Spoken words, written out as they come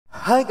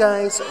Hi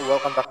guys,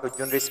 welcome back to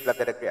Junrys Vlog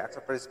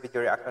Reaction. For this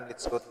video reaction,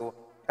 let's go to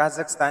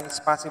Kazakhstan.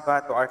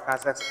 SPASIBO to our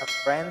Kazakh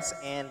friends,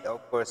 and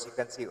of course you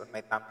can see on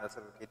my thumbnail that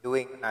we'll be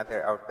doing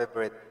another our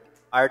favorite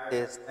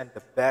artist and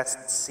the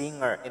best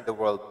singer in the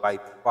world by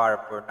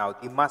far for now,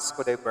 Dimash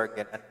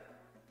Kudaibergen. And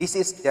this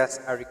is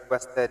just a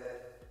requested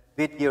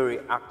video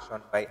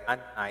reaction by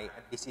Ai,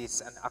 and this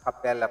is an a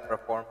cappella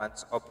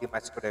performance of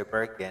Dimash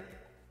Kudaibergen.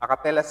 A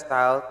cappella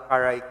style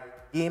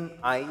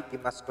Karagym-Ai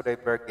Dimash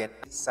Kudaibergen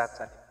is such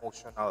an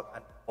emotional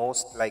and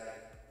most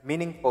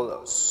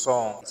meaningful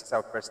song. This is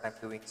our first time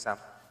doing some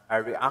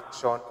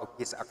reaction of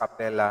his a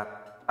cappella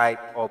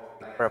type of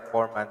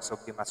performance of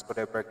Dimash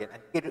Kudaibergen.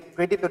 And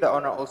credit to the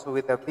owner also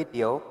with the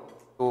video,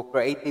 to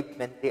Creative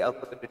Mente. I'll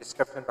put in the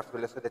description box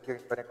below so that you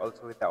can connect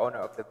also with the owner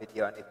of the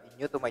video. And if you're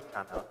new to my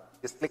channel,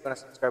 just click on the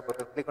subscribe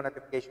button, click on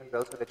notification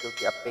bell so that you'll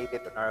be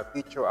updated on our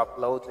future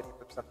uploads and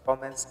tips and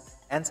comments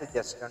and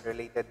suggestions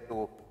related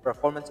to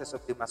performances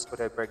of Dimash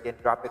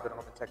Kudaibergen. Drop it in the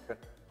comment section,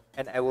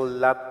 and I will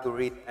love to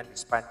read and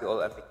respond to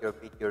all and make your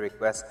video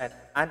requests. And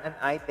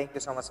I thank you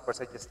so much for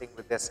suggesting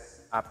with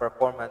this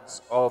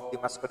performance of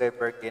Dimash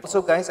Kudaibergen.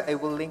 Also guys, I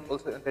will link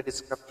also in the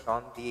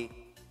description the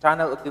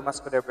channel of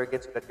Dimash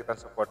Kudaibergen so that you can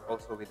support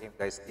also with him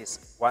guys,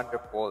 this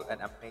wonderful and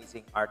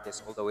amazing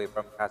artist all the way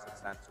from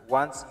Kazakhstan. So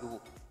once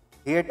you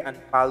hear and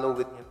follow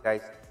with him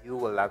guys, you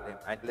will love him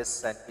and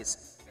listen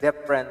his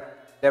different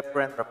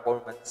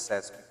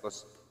performances,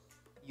 because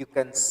you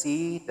can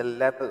see the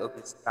level of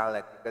his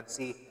talent, you can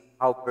see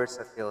how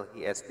versatile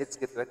he is. Let's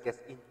get to it guys,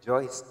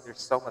 enjoy.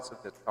 There's so much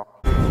of the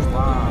talk.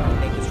 Wow,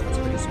 thank you so much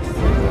for this one.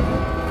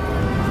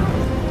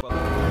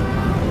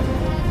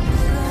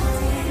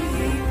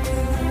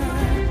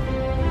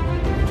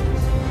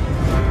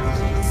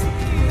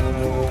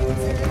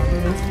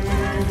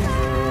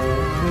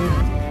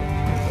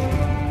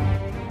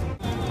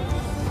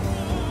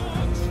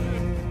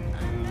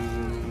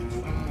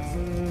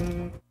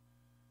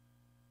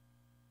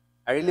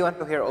 I really want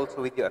to hear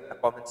also with you at the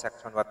comment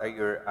section what are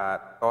your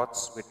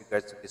thoughts with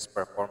regards to this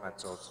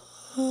performance also.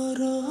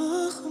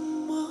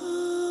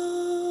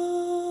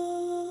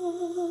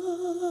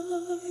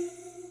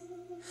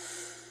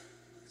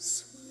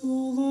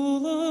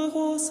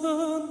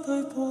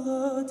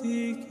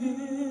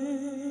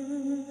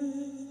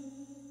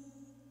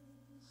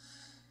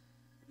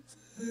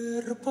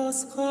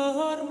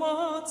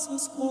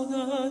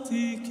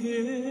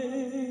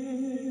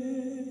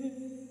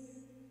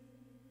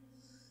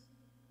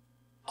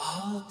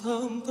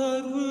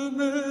 Адамдар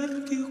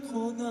өмірге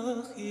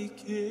қонақ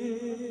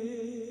екен,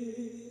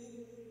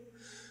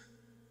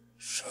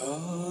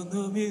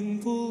 жанымен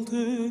бұл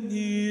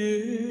дүние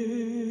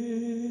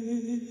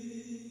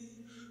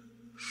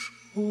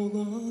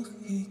шолақ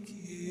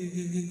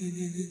екен.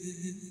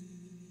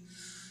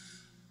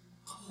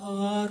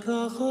 Қарағым-ай,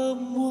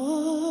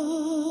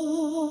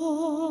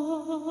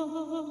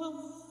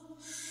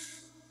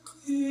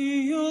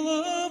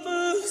 қиылып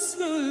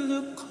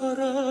үзіліп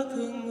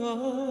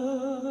қарадың-ай,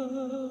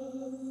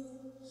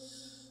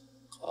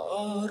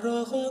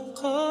 қараған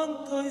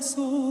қандай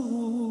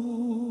сұлу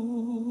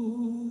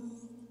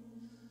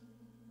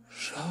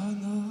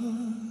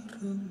жанарың-ай.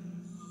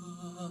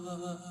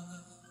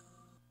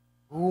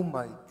 Oh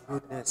my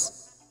goodness,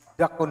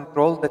 the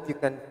control that you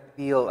can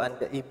feel and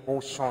the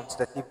emotions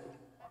that you've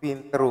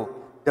been through,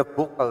 the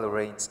vocal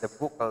range, the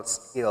vocal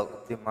skill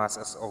of Dimash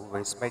as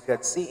always. My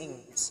God,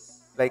 seeing his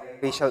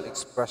facial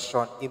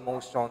expression,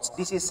 emotions,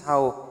 this is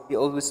how he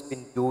always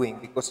been doing,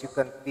 because you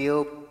can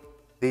feel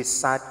the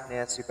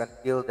sadness, you can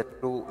feel the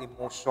true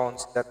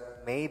emotions that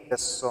made the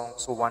song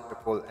so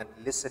wonderful, and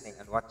listening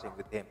and watching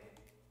with him.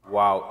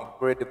 Wow,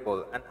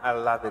 incredible, and I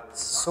love it,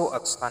 so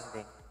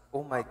outstanding.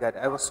 Oh my God,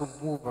 I was so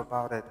moved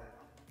about it.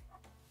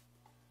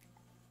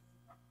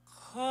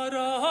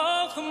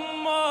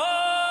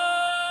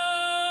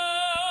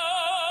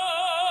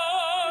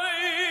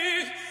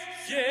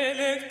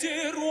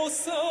 Електер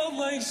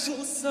осылай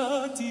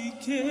жусады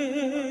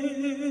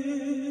екен,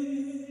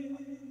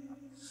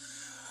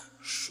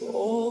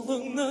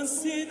 жолыңнан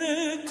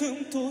сені кім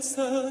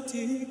тосады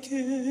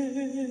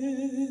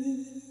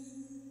екен,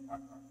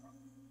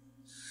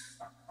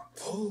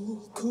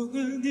 бұл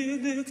көңіл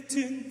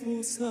неліктен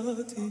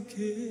босады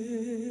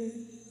екен,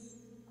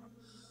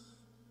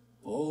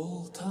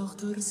 бұл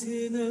тағдыр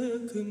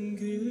сені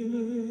кімге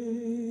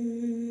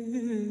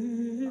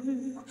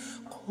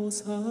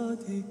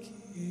қосады екен.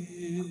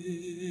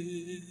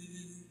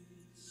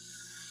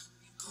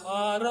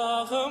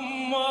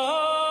 Қарағым-ай,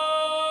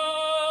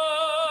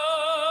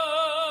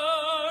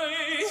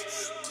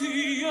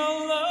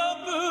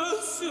 қиялап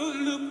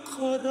үзіліп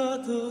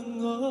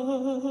қарадың-ай,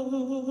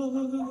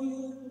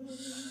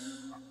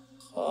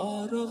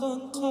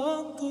 қараған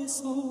қандай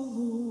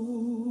сұлу.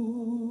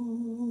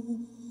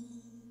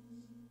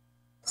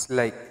 It's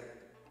like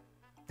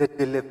the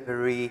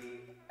delivery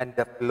and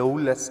the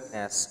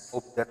flawlessness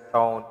of the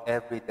tone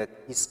every that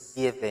he's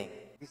giving.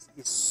 This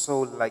is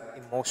so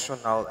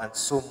emotional and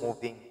so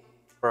moving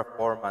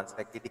performance,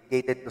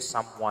 dedicated to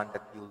someone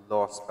that you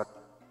lost. But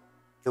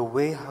the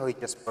way how he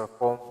just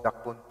performed, the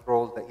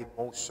control, the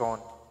emotion,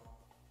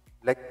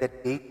 like the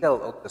detail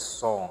of the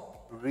song,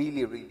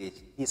 really, really,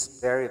 he's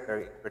very,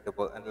 very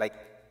incredible. And like,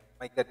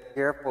 my God,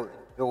 careful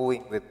in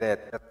going with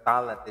it. The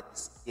talent that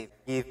he's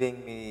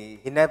giving me,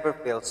 he never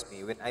fails me.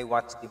 When I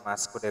watch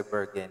Dimash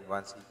Kudaibergen,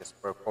 once he just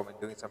performing,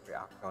 doing some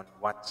reaction,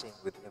 watching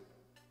with him,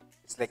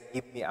 it's like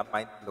give me a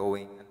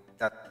mind-blowing and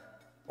that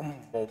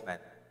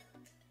moment.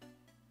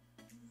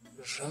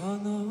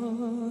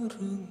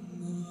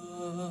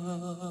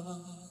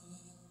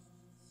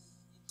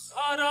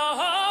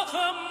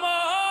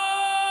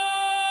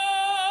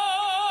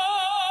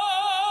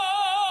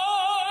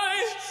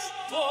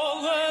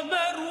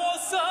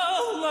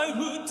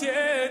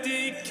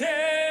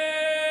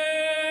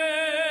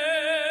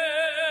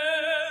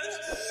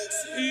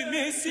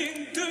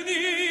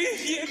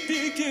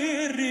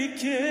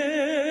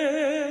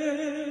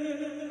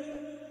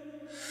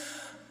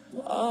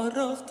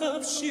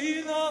 Araqtab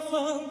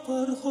shinahan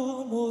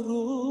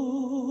parhamoro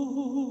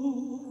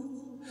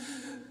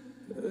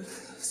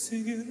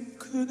Sigin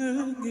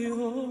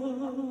kününya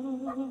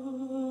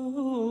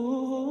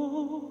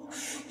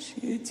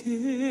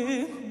Şitemlikin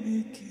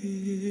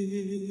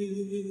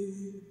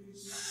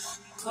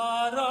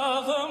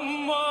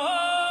Karağımay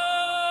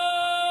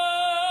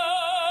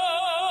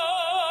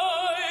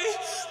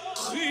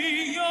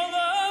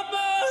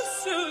Kıyalama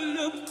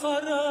sülüp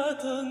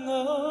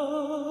karadına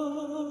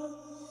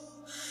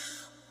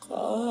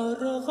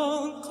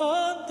Qarağan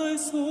qanday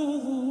soğuk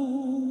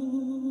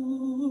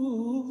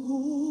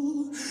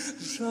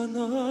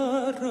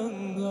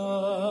janarına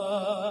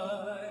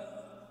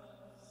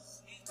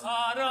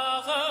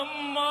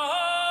Qarağımay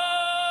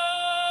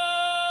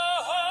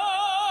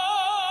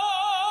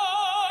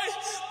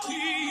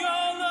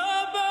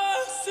Qiyalama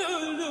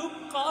sülüp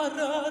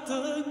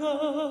qaradına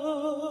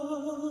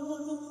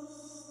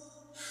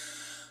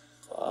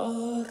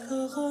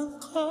Qarağan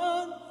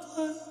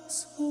qanday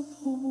soğuk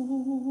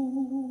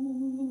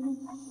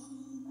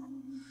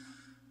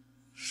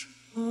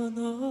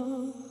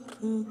janarına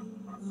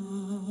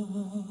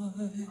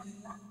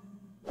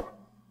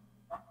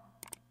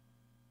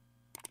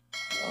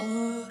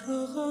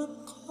Qarağan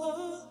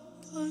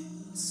qanday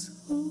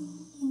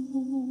soğuk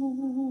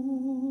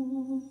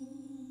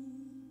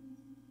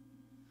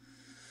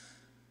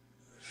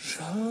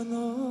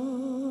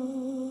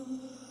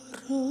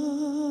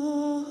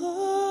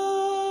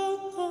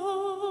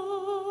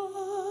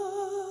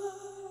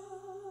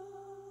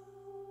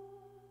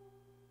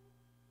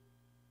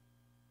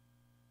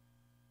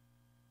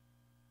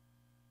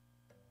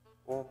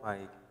Oh my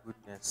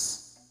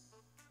goodness.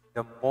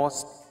 The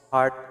most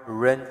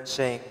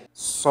heart-wrenching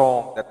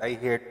song that I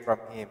heard from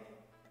him.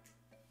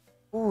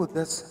 Oh,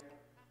 that's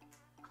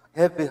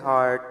heavy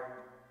heart,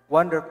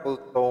 wonderful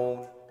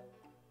tone,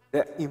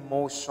 the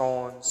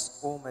emotions.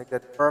 Oh my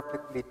God,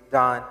 perfectly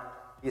done.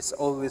 He's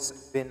always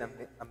been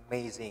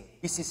amazing.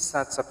 This is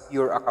such a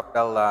pure a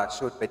cappella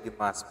showed by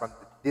Dimash from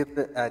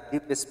the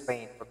deepest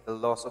pain from the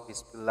loss of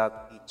his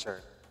beloved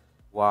teacher.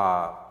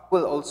 Wow.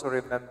 Will also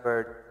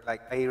remembered,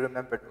 like I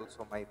remembered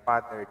also my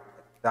father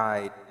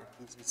died, and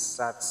this is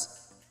such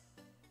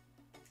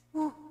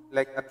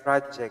like a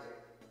tragic,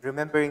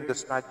 remembering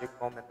those tragic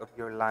moment of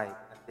your life,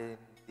 and then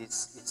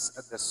this is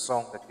the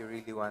song that you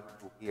really want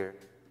to hear.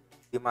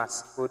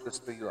 Dimash, kudos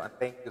to you, and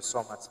thank you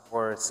so much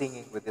for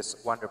singing with this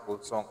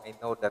wonderful song. I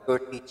know that your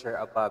teacher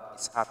above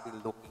is happy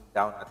looking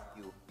down at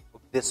you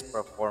of this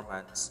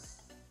performance.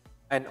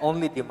 And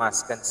only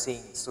Dimash can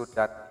sing so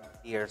that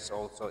tears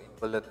also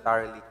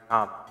involuntarily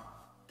come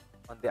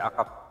on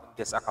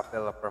this a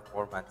cappella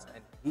performance.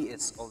 And he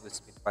has always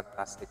been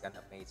fantastic and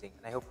amazing.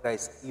 And I hope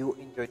guys you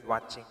enjoyed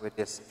watching with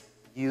this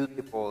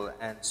beautiful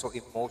and so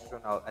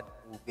emotional and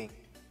moving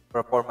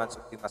performance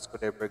of Dimash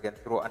Kudaibergen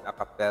through an a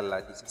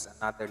cappella. This is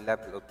another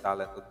level of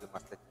talent of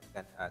Dimash that you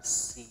can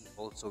see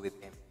also with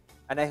him.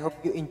 And I hope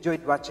you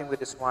enjoyed watching with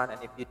this one.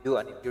 And if you do,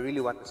 and if you really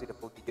want to see the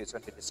full video, it's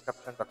on the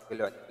description box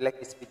below. And if you like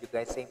this video,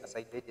 guys, same as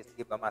I did, just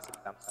give a massive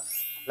thumbs up.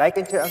 Like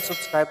and share and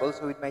subscribe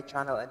also with my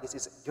channel. And this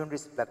is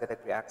Junrys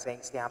React saying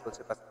stay humble,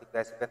 so positive,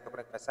 guys. If you want to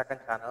connect my second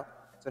channel,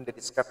 it's on the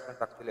description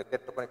box below. If you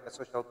want to connect my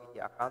social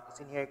media account, it's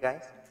in here,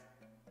 guys.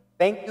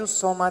 Thank you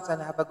so much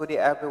and have a good day,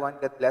 everyone.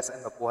 God bless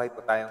and mabuhay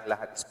po tayong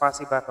lahat.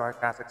 SPASIBO to our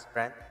Kazakh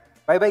friend.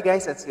 Bye-bye,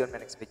 guys, and see you on my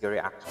next video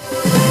reaction.